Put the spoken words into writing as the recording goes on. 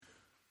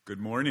Good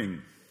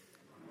morning.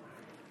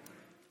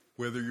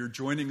 Whether you're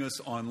joining us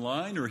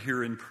online or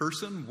here in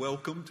person,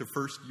 welcome to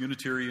First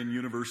Unitarian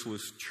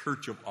Universalist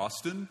Church of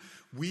Austin.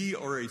 We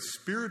are a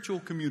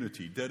spiritual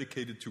community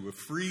dedicated to a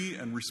free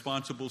and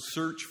responsible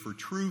search for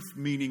truth,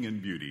 meaning,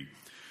 and beauty.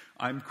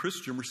 I'm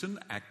Chris Jimerson,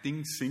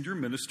 acting senior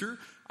minister.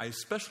 I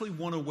especially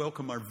want to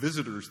welcome our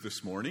visitors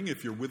this morning.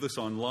 If you're with us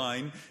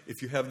online,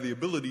 if you have the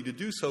ability to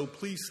do so,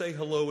 please say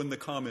hello in the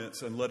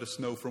comments and let us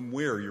know from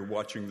where you're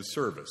watching the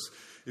service.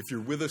 If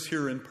you're with us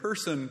here in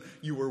person,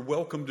 you are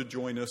welcome to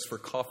join us for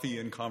coffee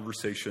and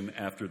conversation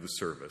after the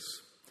service.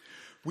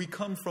 We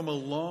come from a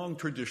long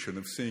tradition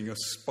of seeing a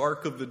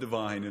spark of the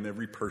divine in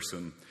every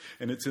person,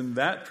 and it's in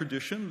that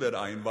tradition that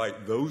I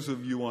invite those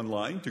of you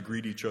online to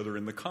greet each other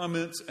in the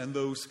comments and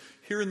those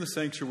here in the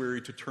sanctuary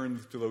to turn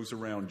to those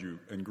around you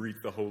and greet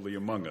the holy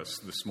among us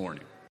this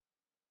morning.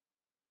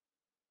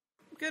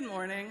 Good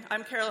morning.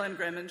 I'm Carolyn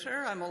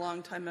Grimminger. I'm a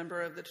longtime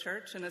member of the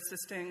church and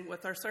assisting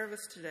with our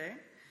service today.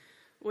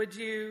 Would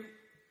you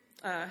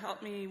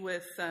help me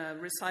with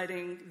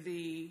reciting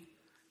the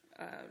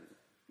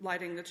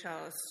lighting the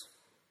chalice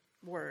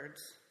words?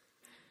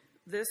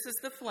 This is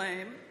the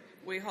flame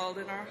we hold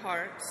in our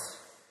hearts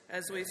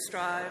as we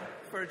strive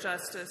for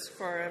justice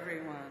for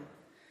everyone.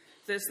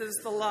 This is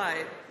the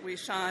light we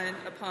shine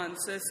upon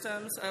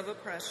systems of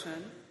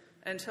oppression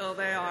until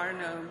they are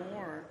no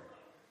more.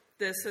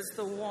 This is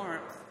the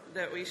warmth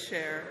that we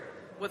share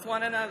with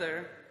one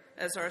another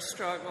as our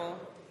struggle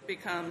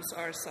becomes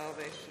our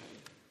salvation.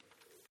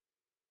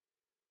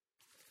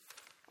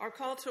 Our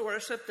call to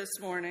worship this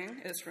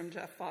morning is from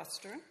Jeff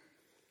Foster.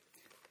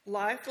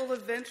 Life will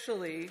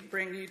eventually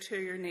bring you to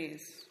your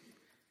knees.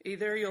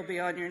 Either you'll be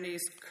on your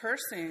knees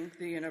cursing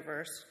the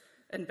universe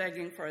and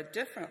begging for a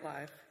different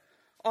life,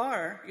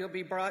 or you'll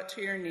be brought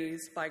to your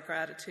knees by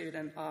gratitude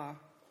and awe,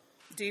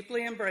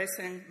 deeply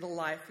embracing the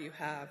life you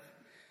have,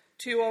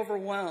 too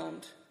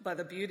overwhelmed by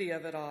the beauty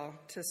of it all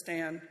to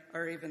stand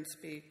or even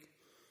speak.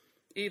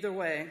 Either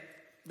way,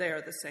 they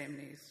are the same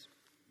knees.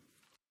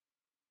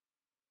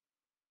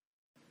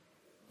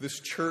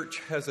 This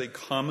church has a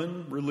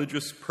common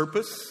religious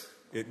purpose.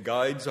 It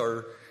guides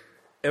our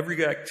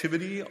every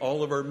activity,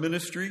 all of our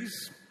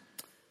ministries.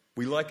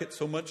 We like it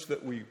so much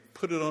that we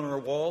put it on our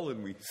wall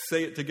and we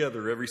say it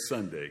together every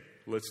Sunday.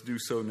 Let's do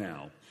so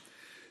now.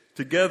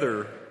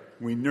 Together,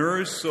 we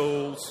nourish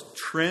souls,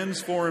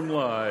 transform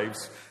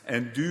lives,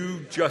 and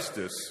do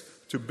justice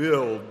to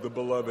build the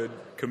beloved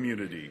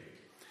community.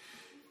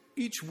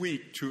 Each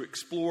week, to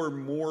explore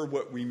more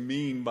what we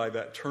mean by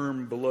that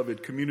term,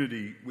 beloved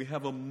community, we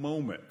have a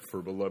moment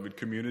for beloved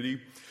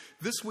community.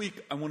 This week,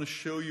 I want to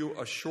show you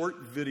a short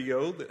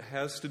video that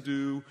has to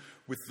do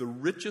with the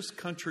richest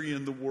country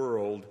in the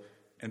world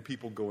and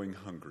people going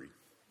hungry.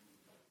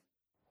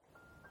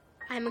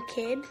 I'm a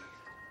kid.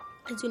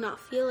 I do not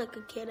feel like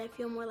a kid. I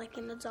feel more like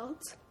an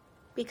adult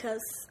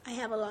because I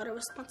have a lot of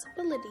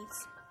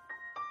responsibilities.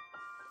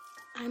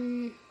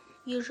 I'm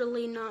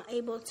usually not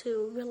able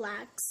to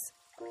relax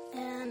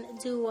and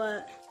do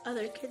what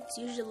other kids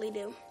usually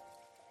do.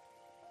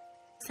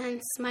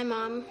 Since my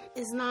mom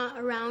is not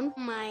around,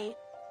 my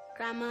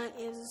grandma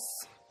is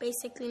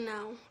basically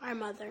now our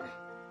mother.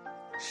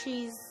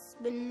 She's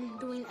been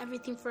doing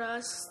everything for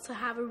us to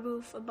have a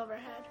roof above our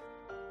head.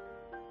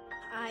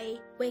 I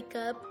wake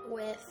up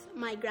with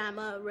my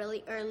grandma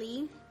really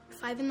early,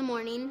 5 in the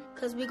morning,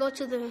 because we go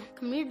to the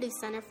community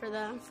center for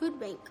the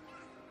food bank.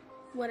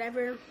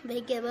 Whatever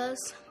they give us,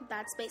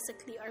 that's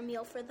basically our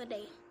meal for the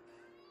day.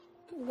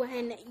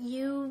 When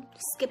you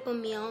skip a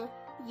meal,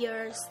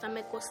 your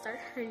stomach will start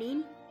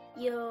hurting.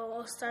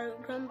 You'll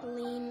start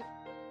grumbling.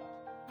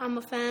 I'm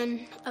a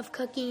fan of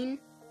cooking.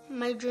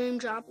 My dream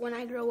job when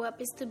I grow up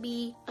is to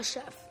be a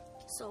chef.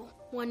 So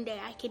one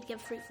day I could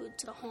give free food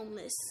to the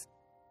homeless.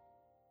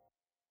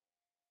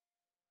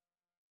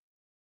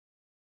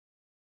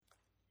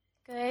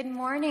 Good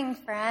morning,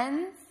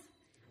 friends.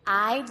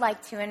 I'd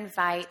like to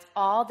invite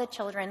all the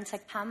children to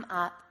come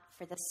up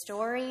for the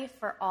story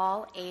for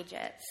all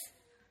ages.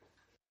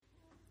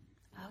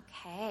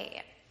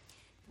 Okay,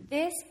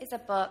 this is a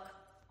book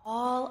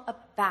all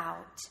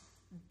about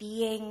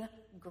being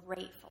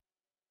grateful.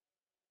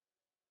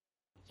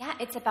 Yeah,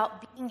 it's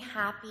about being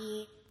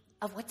happy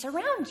of what's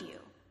around you,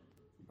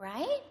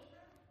 right?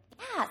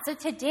 Yeah, so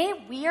today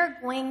we are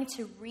going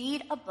to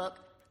read a book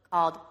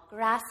called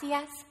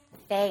Gracias,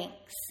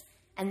 Thanks.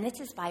 And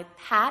this is by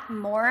Pat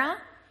Mora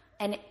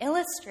and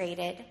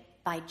illustrated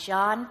by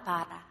John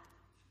Parra.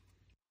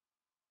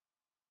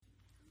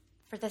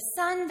 For the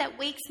sun that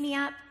wakes me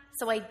up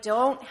so I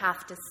don't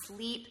have to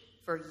sleep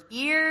for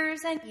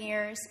years and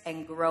years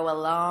and grow a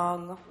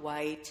long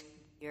white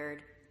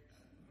beard.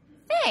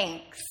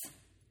 Thanks.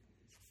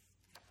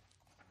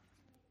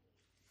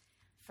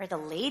 For the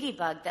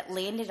ladybug that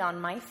landed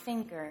on my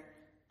finger,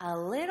 a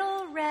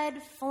little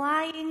red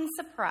flying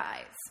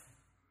surprise.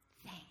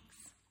 Thanks.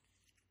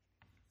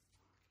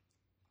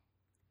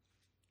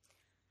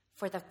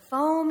 For the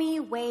foamy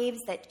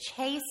waves that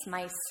chase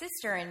my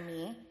sister and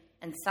me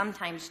and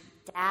sometimes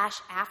dash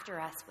after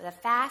us with a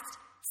fast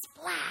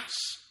splash.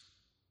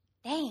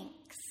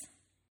 Thanks.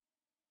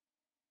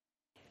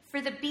 For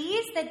the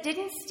bees that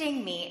didn't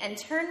sting me and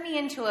turn me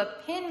into a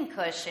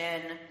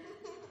pincushion,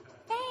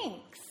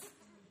 thanks.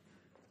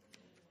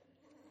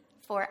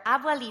 For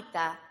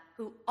Abuelita,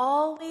 who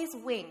always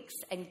winks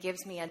and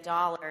gives me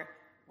 $1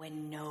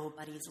 when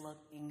nobody's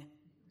looking,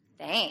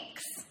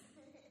 thanks.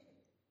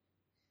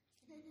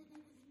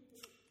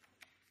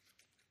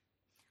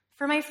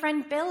 For my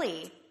friend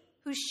Billy,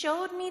 who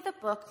showed me the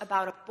book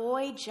about a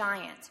boy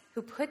giant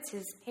who puts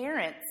his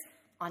parents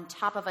on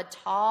top of a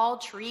tall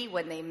tree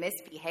when they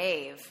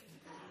misbehave.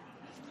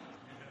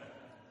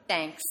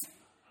 Thanks.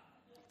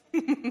 I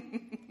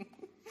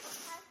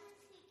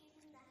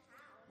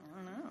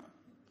don't know.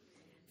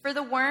 For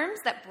the worms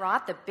that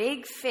brought the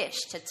big fish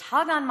to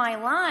tug on my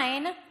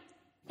line,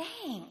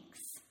 thanks.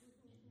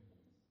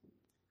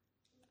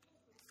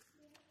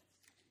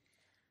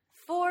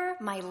 For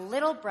my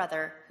little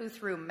brother who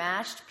threw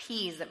mashed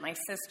peas at my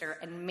sister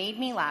and made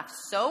me laugh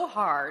so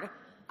hard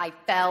I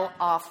fell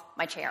off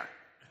my chair.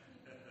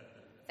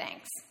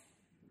 Thanks.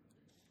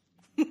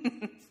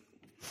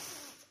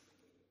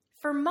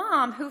 For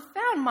Mom who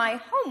found my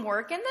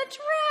homework in the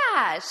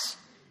trash.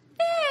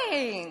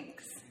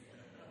 Thanks.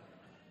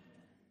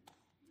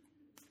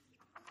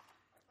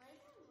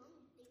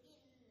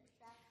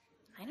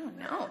 I don't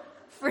know.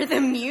 For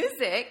the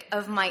music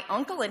of my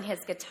uncle and his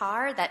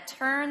guitar that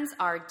turns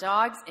our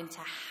dogs into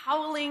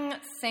howling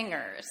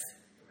singers.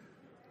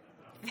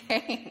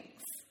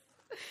 Thanks.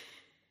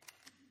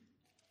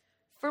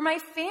 For my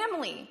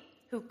family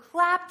who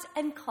clapped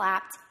and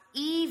clapped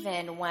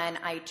even when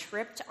I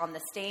tripped on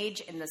the stage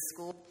in the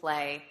school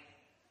play.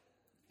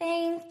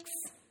 Thanks.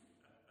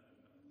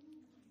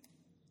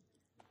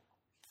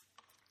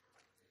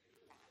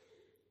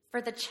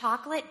 For the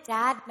chocolate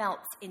Dad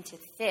melts into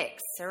thick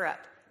syrup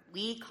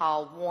we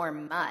call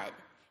warm mud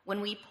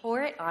when we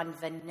pour it on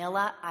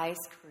vanilla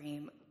ice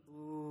cream.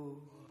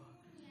 Ooh,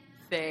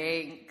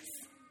 thanks.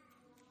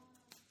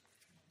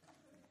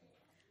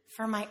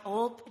 For my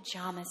old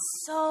pajamas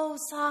so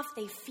soft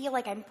they feel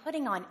like I'm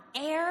putting on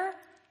air.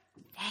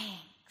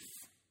 Thanks.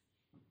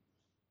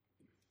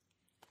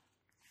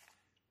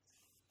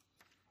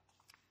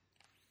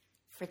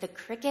 For the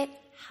cricket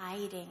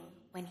hiding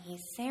when he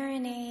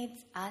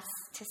serenades us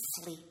to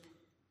sleep.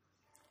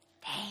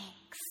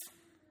 Thanks.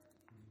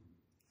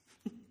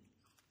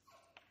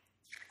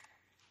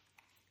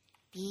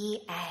 The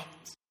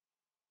end.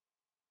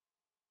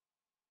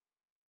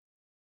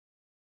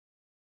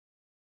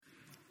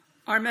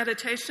 Our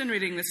meditation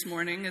reading this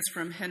morning is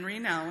from Henry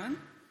Nouwen.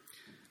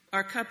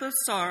 Our cup of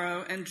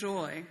sorrow and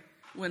joy,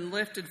 when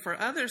lifted for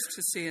others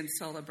to see and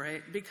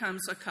celebrate,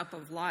 becomes a cup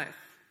of life.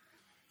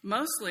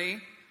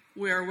 Mostly,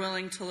 we are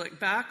willing to look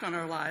back on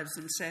our lives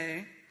and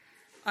say,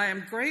 I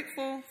am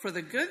grateful for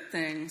the good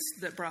things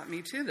that brought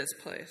me to this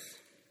place.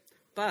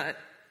 But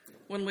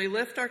when we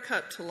lift our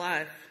cup to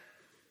life,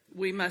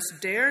 we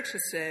must dare to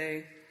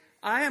say,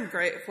 I am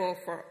grateful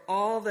for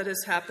all that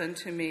has happened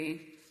to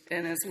me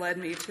and has led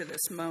me to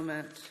this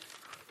moment.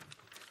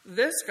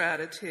 This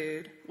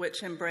gratitude,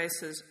 which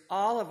embraces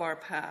all of our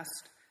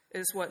past,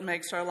 is what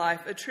makes our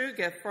life a true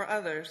gift for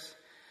others,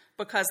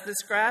 because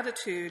this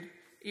gratitude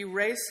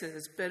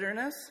erases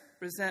bitterness,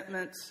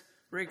 resentments,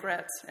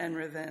 regrets, and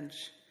revenge,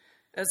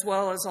 as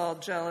well as all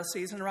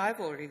jealousies and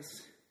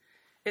rivalries.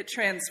 It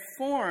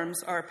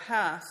transforms our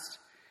past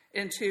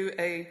into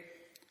a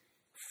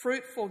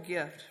fruitful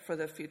gift for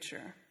the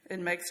future. It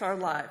makes our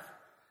life,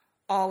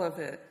 all of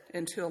it,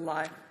 into a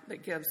life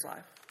that gives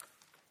life.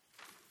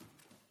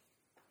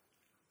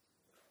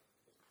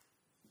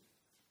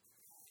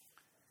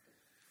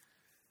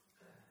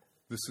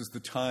 This is the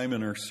time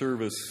in our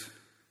service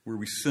where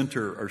we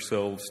center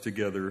ourselves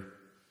together.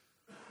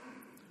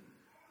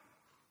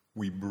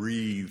 We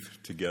breathe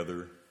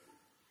together.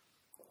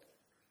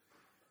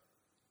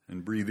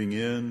 And breathing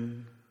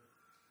in,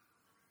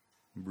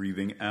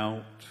 breathing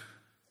out,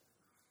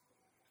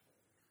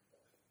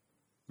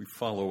 we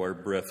follow our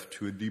breath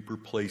to a deeper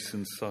place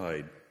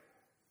inside,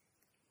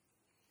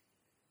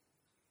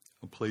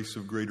 a place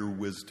of greater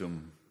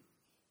wisdom,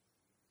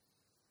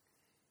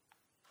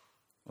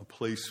 a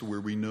place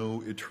where we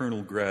know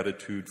eternal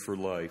gratitude for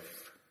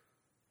life,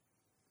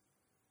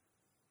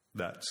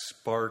 that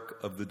spark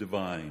of the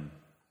divine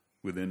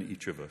within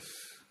each of us.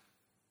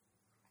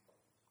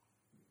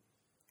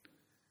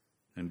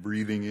 And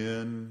breathing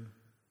in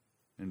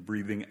and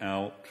breathing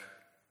out,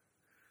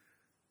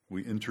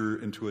 we enter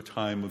into a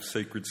time of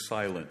sacred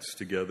silence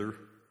together,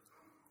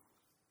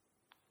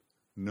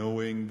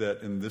 knowing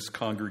that in this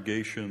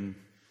congregation,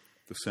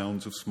 the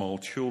sounds of small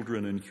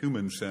children and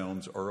human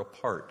sounds are a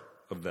part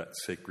of that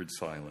sacred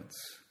silence.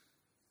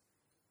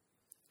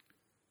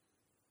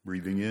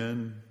 Breathing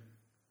in,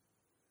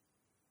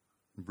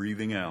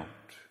 breathing out,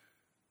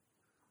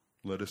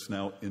 let us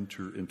now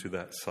enter into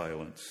that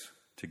silence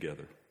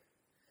together.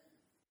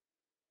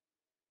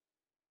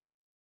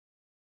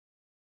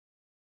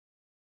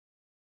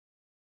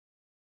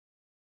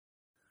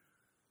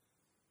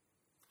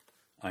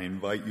 I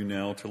invite you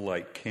now to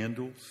light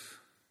candles,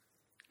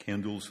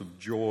 candles of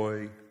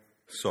joy,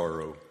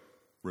 sorrow,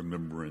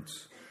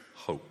 remembrance,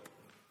 hope.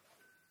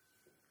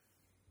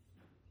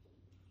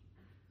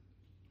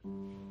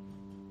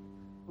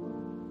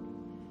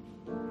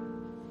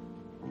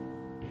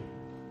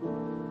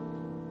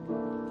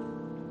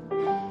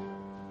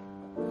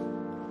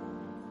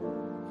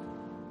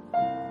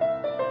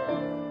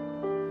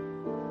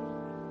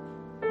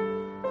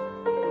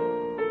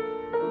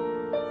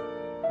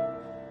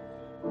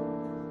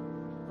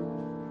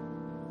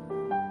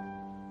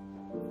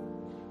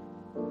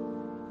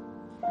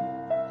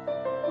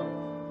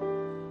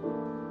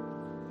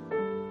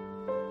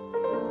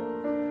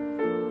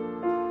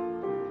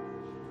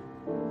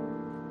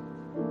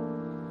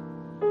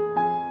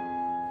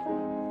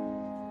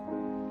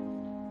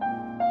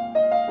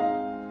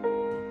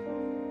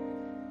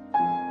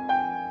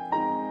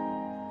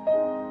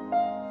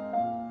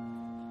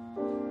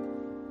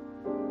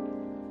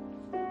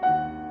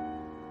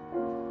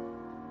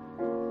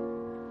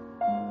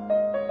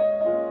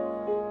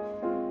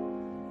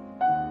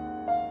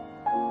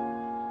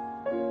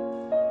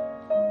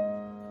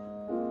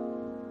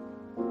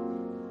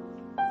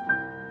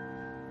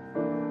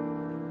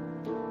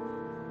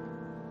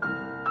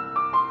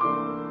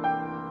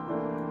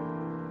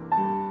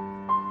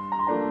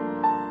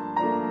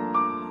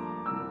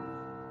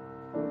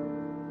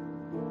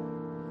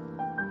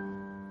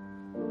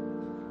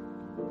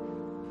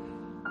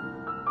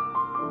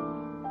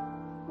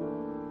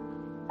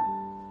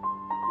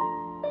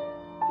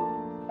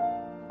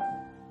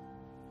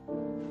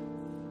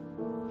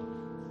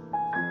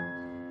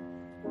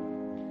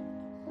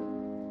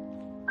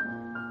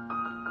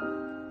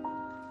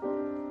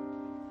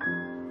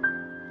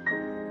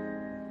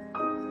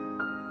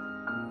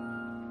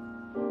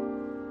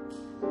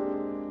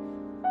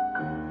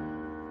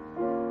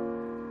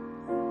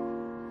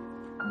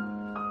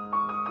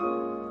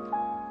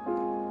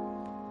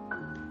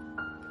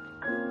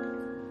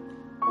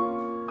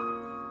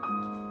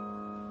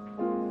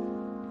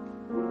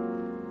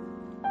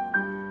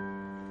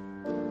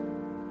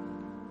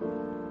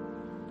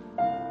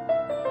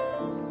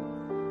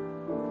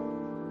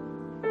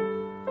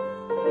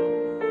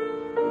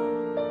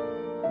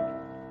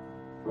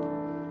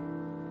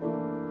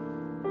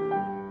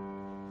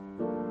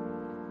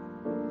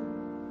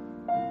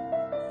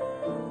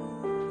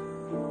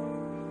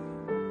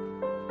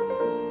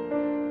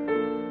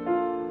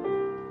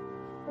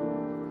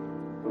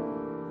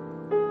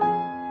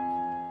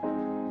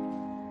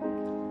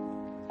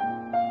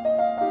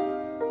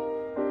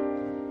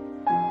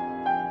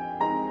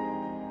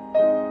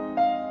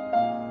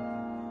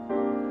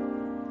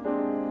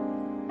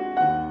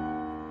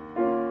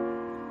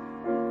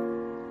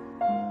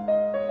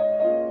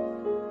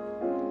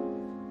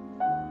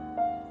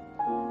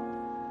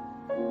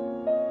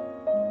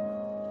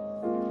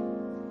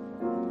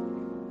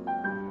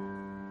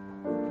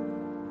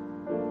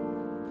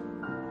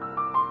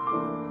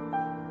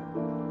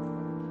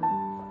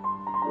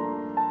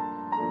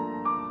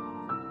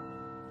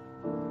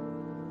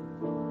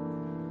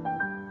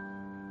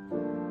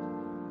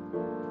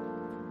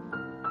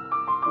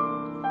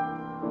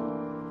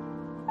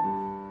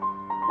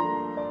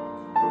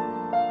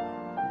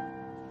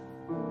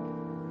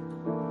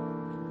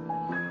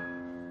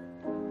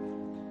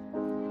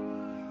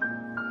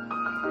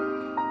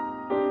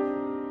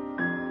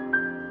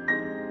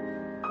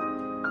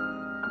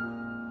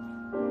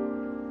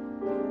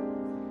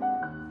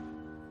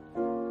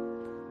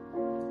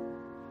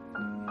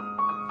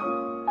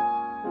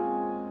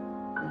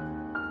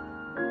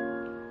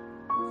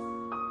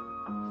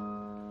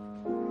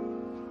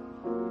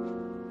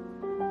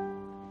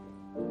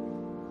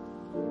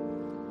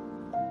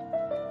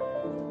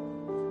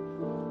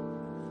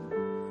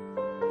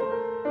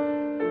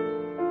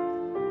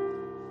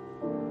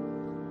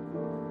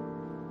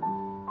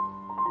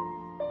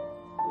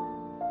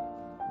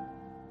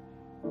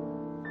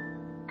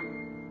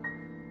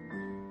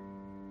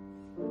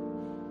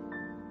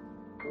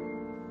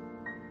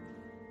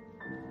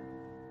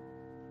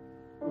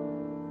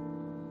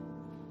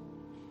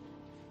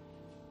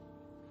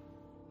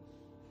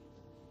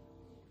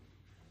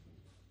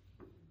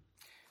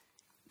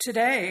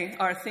 Today,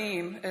 our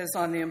theme is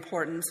on the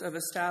importance of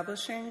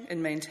establishing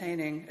and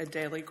maintaining a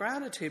daily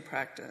gratitude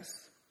practice.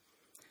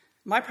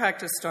 My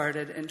practice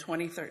started in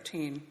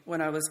 2013 when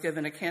I was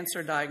given a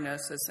cancer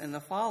diagnosis in the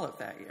fall of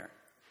that year.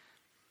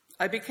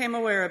 I became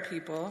aware of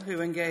people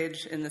who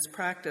engage in this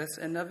practice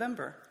in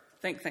November,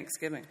 think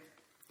Thanksgiving.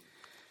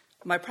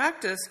 My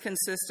practice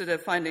consisted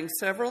of finding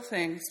several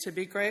things to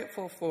be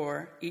grateful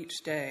for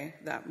each day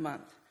that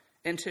month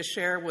and to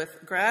share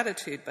with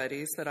gratitude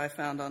buddies that I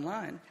found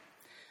online.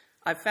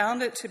 I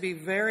found it to be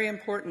very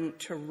important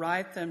to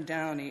write them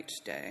down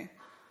each day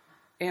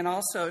and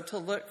also to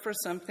look for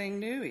something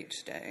new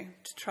each day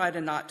to try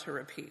to not to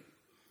repeat.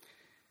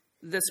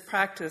 This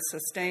practice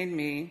sustained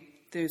me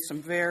through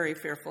some very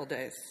fearful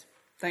days.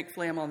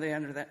 Thankfully, I'm on the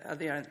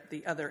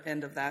other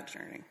end of that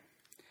journey.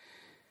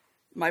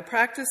 My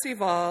practice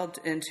evolved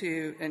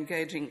into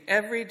engaging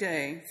every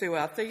day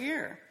throughout the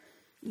year,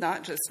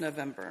 not just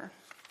November.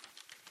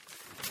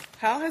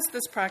 How has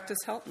this practice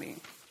helped me?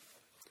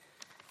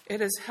 It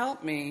has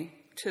helped me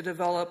to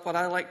develop what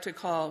I like to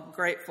call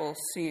grateful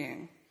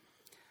seeing.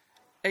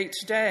 Each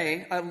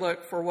day, I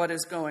look for what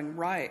is going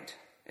right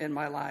in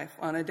my life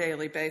on a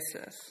daily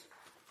basis.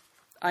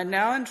 I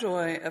now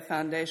enjoy a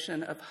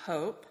foundation of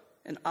hope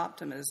and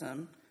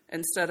optimism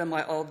instead of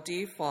my old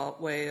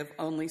default way of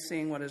only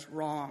seeing what is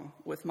wrong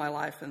with my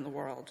life and the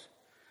world.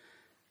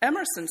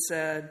 Emerson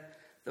said,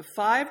 "The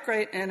 5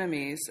 great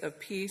enemies of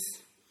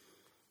peace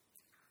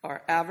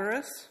are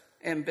avarice,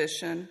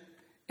 ambition,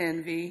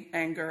 envy,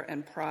 anger,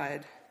 and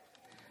pride."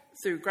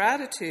 Through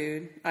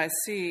gratitude, I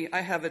see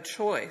I have a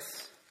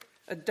choice,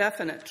 a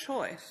definite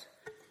choice,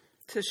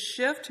 to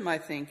shift my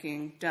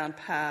thinking down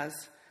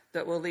paths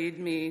that will lead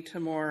me to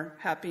more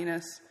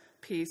happiness,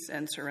 peace,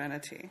 and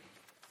serenity.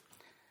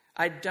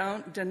 I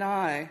don't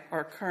deny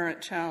our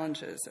current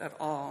challenges at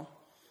all,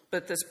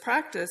 but this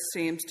practice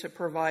seems to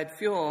provide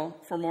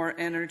fuel for more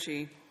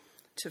energy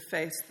to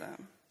face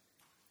them,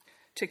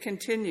 to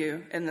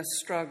continue in the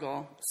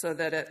struggle so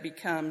that it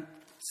can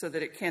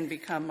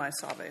become my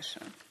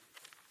salvation.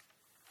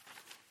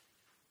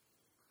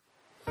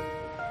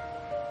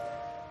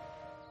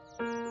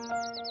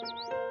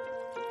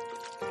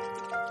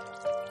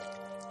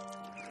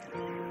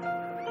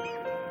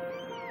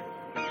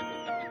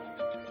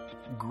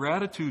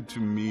 Gratitude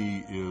to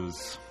me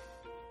is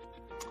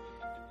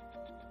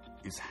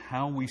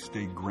how we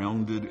stay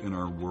grounded in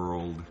our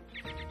world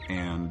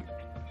and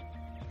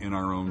in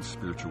our own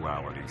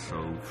spirituality.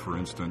 So, for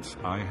instance,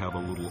 I have a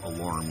little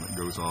alarm that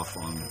goes off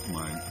on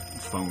my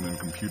phone and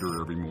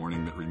computer every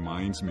morning that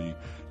reminds me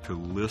to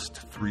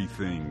list 3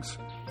 things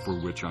for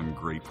which I'm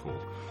grateful.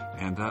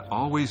 And that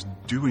always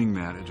doing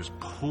that, it just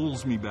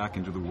pulls me back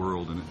into the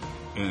world.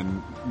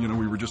 And you know,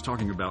 we were just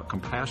talking about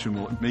compassion.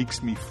 Well, it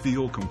makes me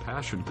feel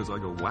compassion because I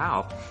go,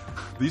 wow,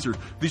 these are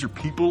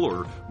people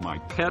or my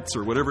pets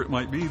or whatever it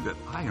might be that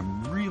I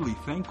am really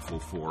thankful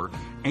for.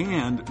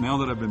 And now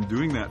that I've been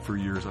doing that for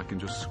years, I can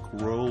just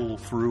scroll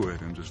through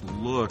it and just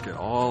look at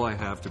all I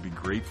have to be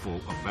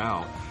grateful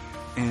about.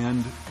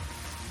 And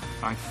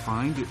I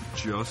find it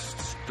just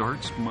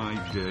starts my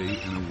day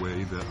in a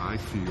way that I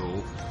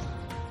feel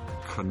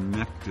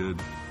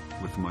connected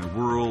with my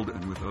world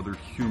and with other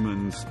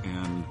humans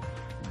and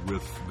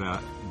with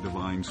that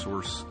divine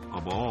source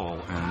of all.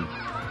 And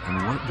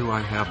what do I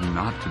have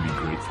not to be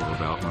grateful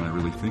about when I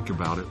really think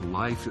about it?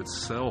 Life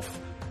itself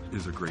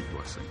is a great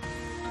blessing.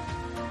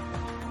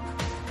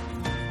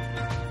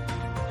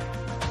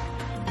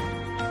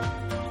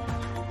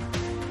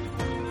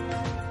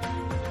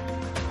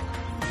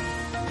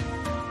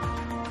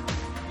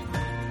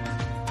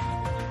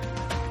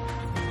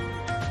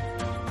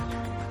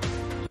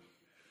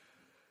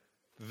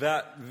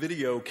 That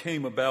video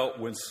came about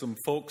when some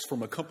folks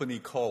from a company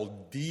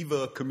called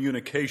Diva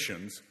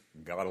Communications,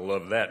 gotta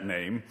love that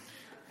name,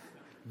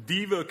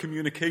 Diva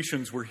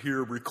Communications were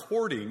here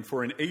recording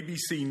for an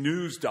ABC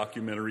News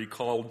documentary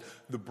called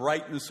The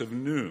Brightness of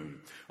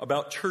Noon,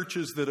 about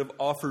churches that have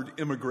offered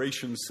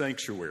immigration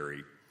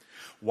sanctuary.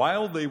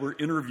 While they were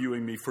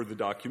interviewing me for the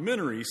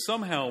documentary,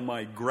 somehow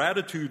my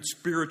gratitude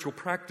spiritual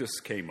practice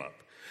came up.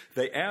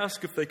 They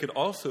asked if they could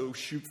also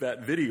shoot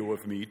that video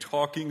of me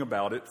talking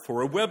about it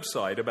for a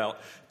website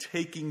about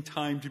taking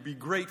time to be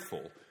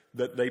grateful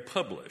that they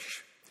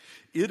publish.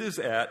 It is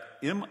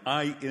at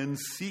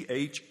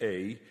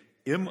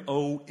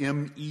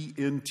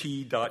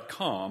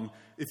minchamoment.com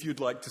if you'd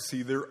like to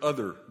see their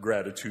other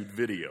gratitude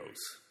videos.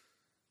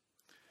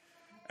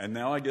 And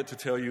now I get to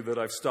tell you that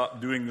I've stopped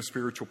doing the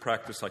spiritual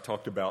practice I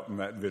talked about in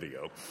that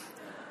video.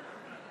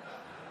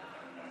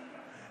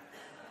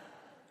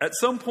 At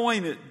some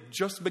point, it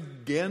just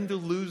began to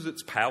lose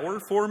its power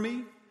for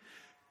me,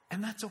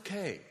 and that's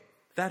okay.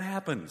 That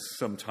happens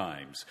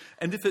sometimes.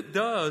 And if it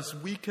does,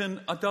 we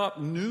can adopt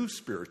new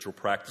spiritual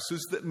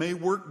practices that may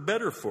work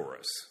better for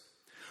us.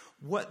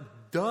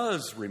 What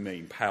does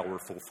remain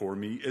powerful for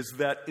me is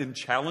that in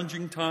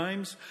challenging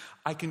times,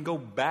 I can go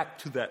back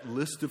to that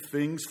list of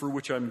things for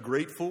which I'm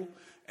grateful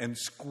and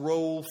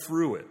scroll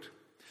through it.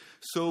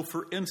 So,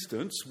 for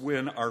instance,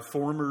 when our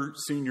former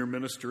senior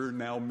minister,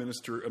 now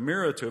Minister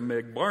Emerita,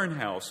 Meg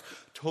Barnhouse,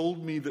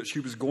 told me that she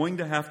was going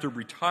to have to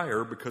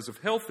retire because of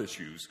health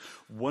issues,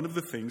 one of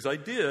the things I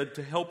did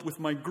to help with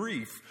my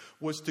grief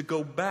was to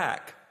go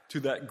back to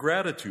that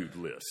gratitude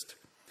list.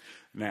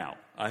 Now,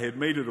 I had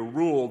made it a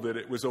rule that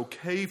it was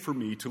okay for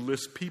me to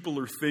list people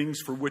or things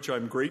for which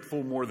I'm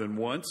grateful more than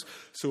once.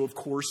 So, of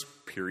course,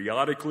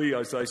 periodically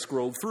as I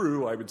scrolled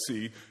through, I would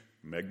see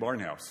Meg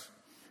Barnhouse,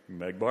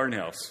 Meg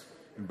Barnhouse,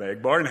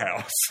 Meg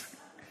Barnhouse.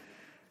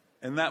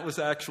 And that was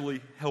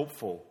actually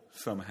helpful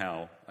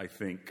somehow, I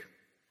think.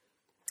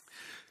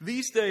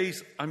 These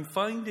days, I'm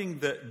finding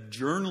that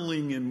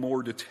journaling in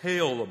more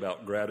detail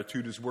about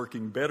gratitude is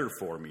working better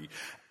for me.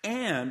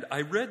 And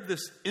I read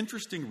this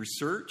interesting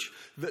research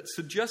that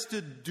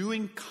suggested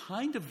doing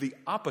kind of the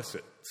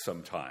opposite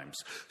sometimes.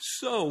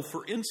 So,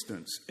 for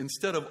instance,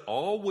 instead of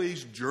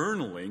always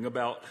journaling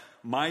about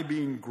my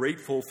being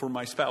grateful for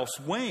my spouse,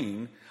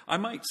 Wayne, I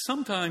might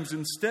sometimes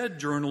instead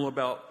journal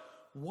about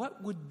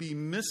what would be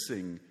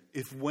missing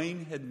if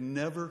Wayne had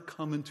never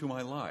come into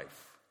my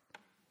life.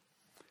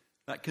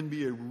 That can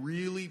be a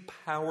really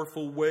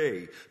powerful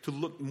way to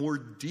look more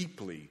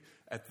deeply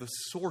at the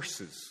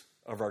sources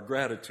of our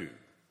gratitude.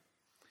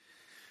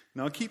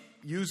 Now, I keep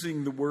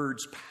using the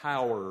words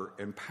power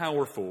and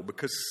powerful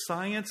because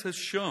science has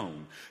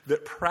shown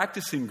that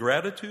practicing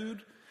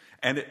gratitude,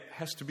 and it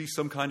has to be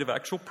some kind of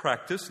actual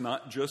practice,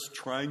 not just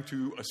trying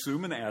to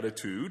assume an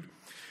attitude,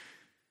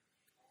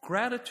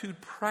 gratitude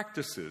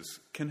practices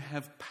can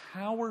have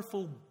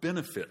powerful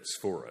benefits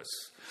for us.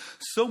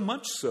 So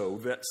much so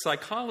that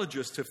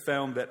psychologists have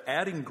found that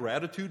adding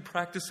gratitude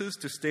practices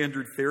to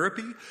standard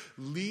therapy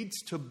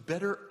leads to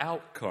better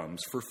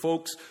outcomes for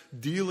folks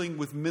dealing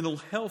with mental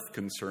health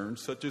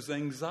concerns such as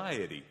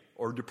anxiety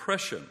or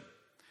depression.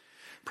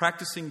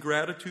 Practicing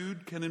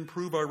gratitude can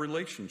improve our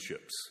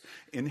relationships,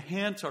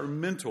 enhance our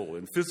mental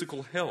and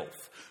physical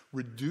health,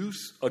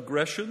 reduce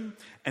aggression,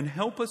 and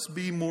help us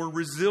be more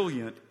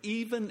resilient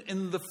even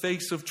in the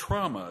face of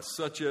trauma,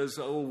 such as,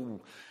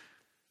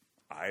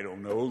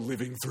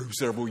 living through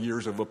several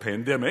years of a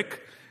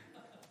pandemic.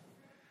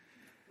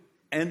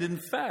 And in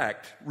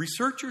fact,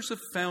 researchers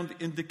have found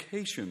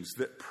indications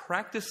that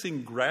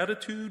practicing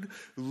gratitude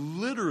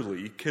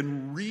literally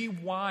can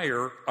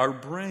rewire our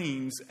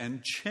brains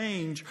and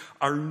change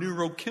our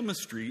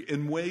neurochemistry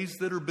in ways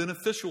that are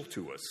beneficial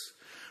to us.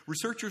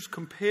 Researchers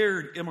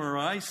compared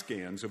MRI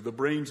scans of the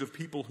brains of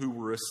people who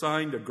were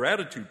assigned a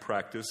gratitude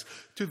practice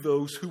to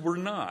those who were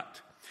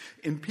not.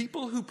 In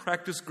people who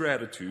practiced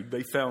gratitude,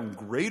 they found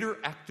greater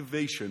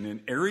activation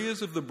in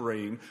areas of the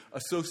brain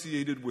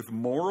associated with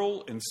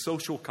moral and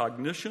social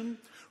cognition,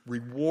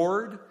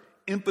 reward,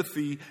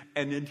 empathy,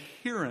 and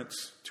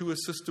adherence to a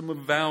system of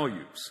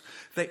values.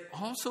 They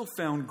also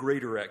found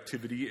greater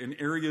activity in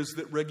areas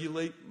that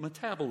regulate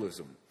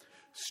metabolism,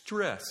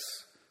 stress,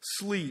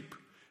 sleep,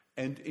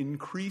 and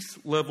increase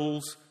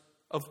levels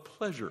of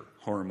pleasure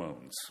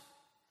hormones.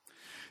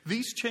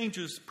 These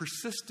changes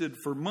persisted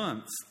for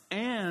months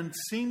and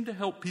seemed to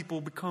help people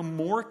become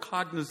more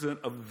cognizant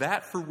of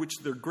that for which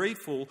they're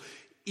grateful,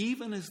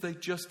 even as they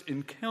just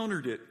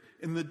encountered it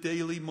in the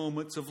daily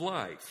moments of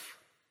life.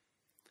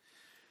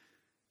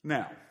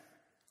 Now,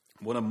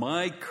 one of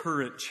my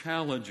current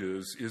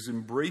challenges is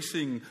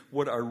embracing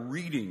what our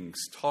readings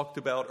talked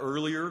about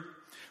earlier,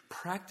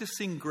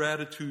 practicing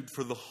gratitude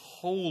for the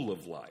whole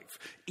of life,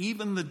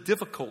 even the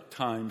difficult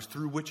times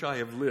through which I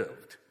have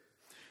lived.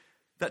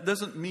 That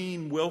doesn't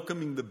mean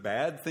welcoming the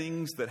bad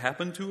things that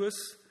happen to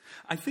us.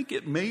 I think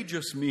it may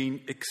just mean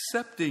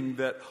accepting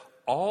that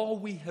all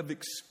we have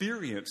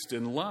experienced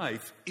in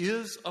life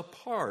is a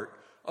part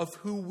of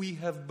who we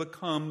have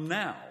become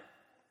now.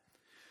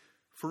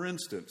 For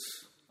instance,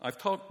 I've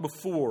talked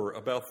before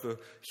about the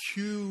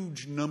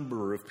huge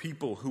number of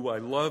people who I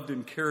loved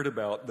and cared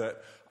about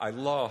that I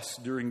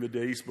lost during the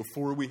days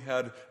before we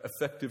had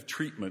effective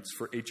treatments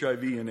for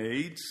HIV and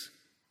AIDS.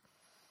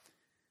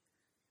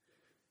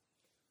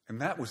 And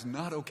that was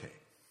not okay.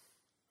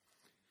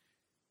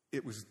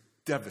 It was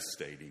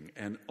devastating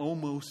and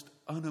almost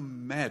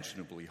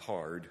unimaginably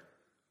hard.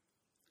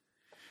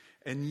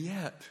 And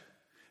yet,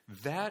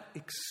 that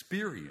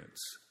experience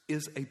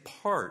is a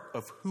part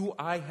of who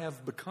I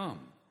have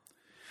become.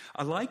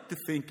 I like to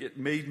think it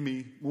made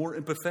me more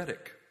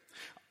empathetic.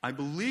 I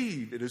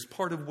believe it is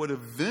part of what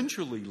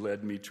eventually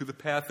led me to the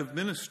path of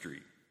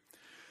ministry.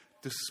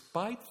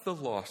 Despite the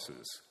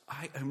losses,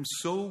 I am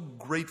so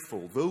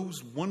grateful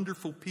those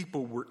wonderful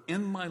people were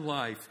in my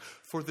life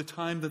for the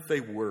time that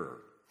they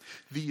were.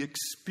 The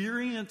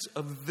experience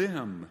of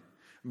them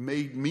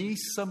made me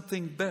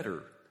something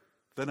better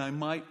than I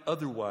might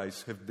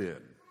otherwise have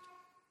been.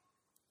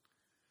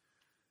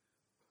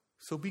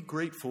 So be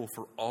grateful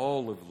for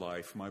all of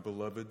life, my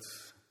beloveds,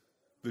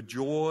 the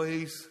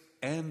joys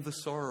and the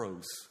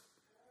sorrows,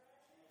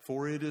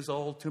 for it is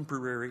all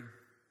temporary.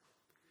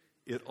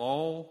 It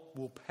all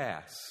will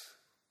pass.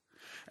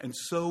 And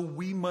so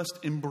we must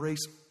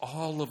embrace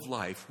all of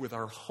life with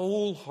our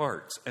whole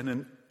hearts and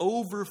an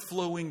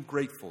overflowing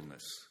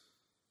gratefulness.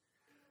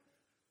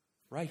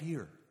 Right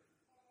here,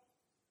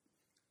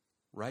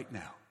 right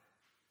now.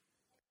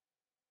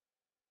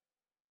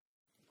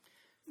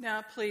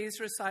 Now, please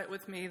recite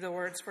with me the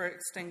words for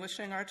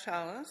extinguishing our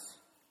chalice.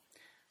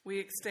 We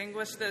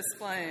extinguish this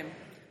flame,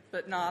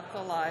 but not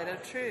the light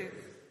of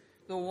truth,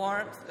 the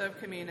warmth of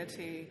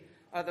community,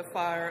 or the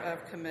fire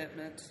of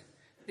commitment.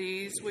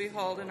 These we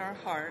hold in our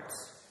hearts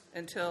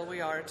until we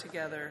are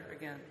together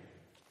again.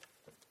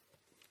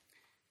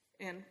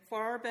 And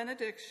for our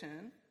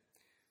benediction,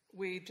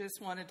 we just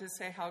wanted to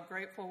say how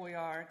grateful we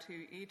are to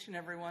each and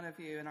every one of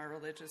you in our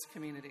religious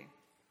community.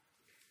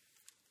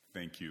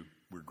 Thank you.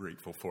 We're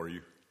grateful for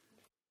you.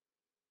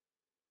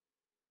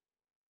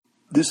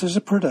 This is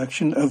a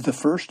production of the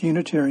First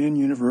Unitarian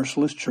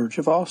Universalist Church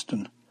of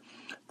Austin.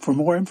 For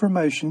more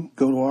information,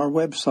 go to our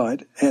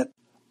website at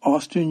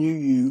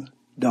austinuu.org.